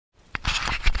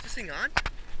thing on?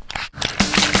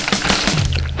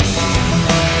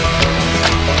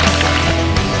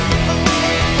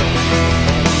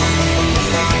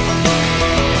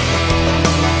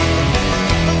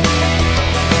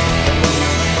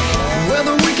 Well,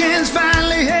 the weekend's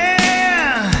finally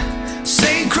here.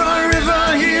 St. Croix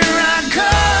River, here I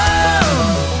come.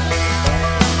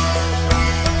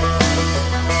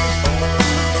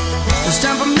 It's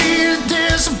time for me to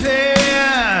disappear.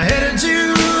 Headed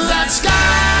to that sky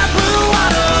blue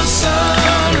water,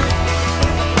 sun.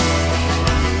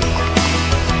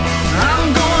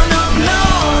 I'm going up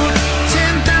north,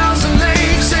 10,000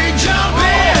 lakes, they jump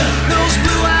in. Those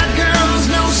blue-eyed girls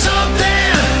know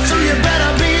something, so you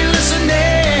better be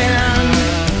listening.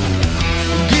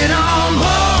 Get on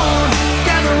board,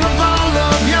 gather up all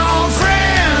of your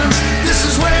friends. This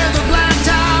is where the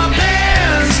blacktop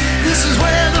ends. This is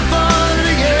where the fun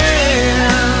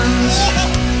begins.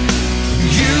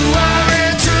 You are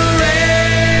entering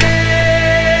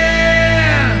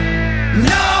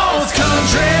North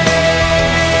Country.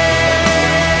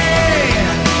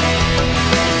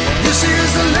 This is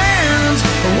the land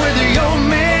where the old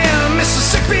man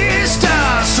Mississippi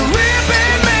starts to rip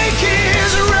and make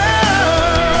his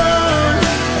run.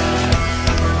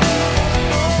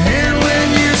 And when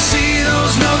you see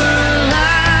those northern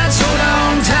lights, hold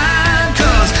on tight,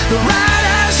 'cause the ride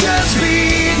has just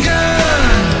begun.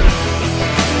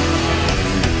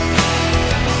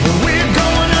 We're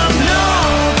going up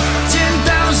north,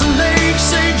 10,000 lakes,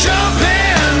 they jump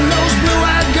in. Those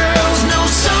blue-eyed girls know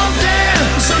something,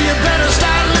 so you better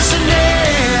start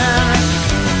listening.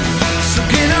 So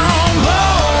get on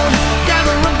board,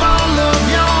 gather up all of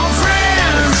your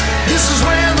friends. This is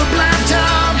where the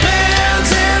blacktop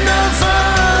ends and the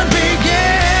fun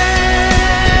begins.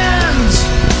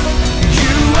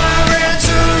 You are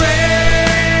entering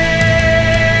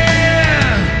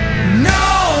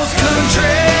North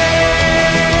Country.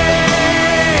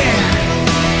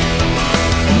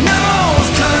 North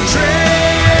Country.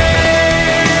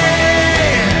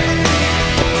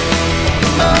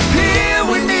 Up here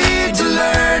we need to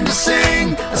learn to sing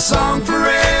a song for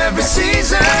every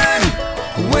season.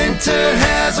 Winter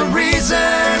has a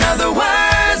reason,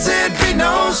 otherwise it'd be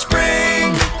no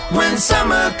spring. When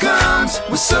summer comes,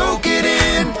 we soak it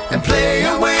in and play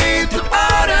our way through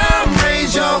autumn.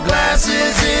 Raise your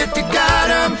glasses if you got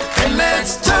 'em, and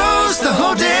let's toast the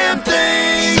whole damn thing.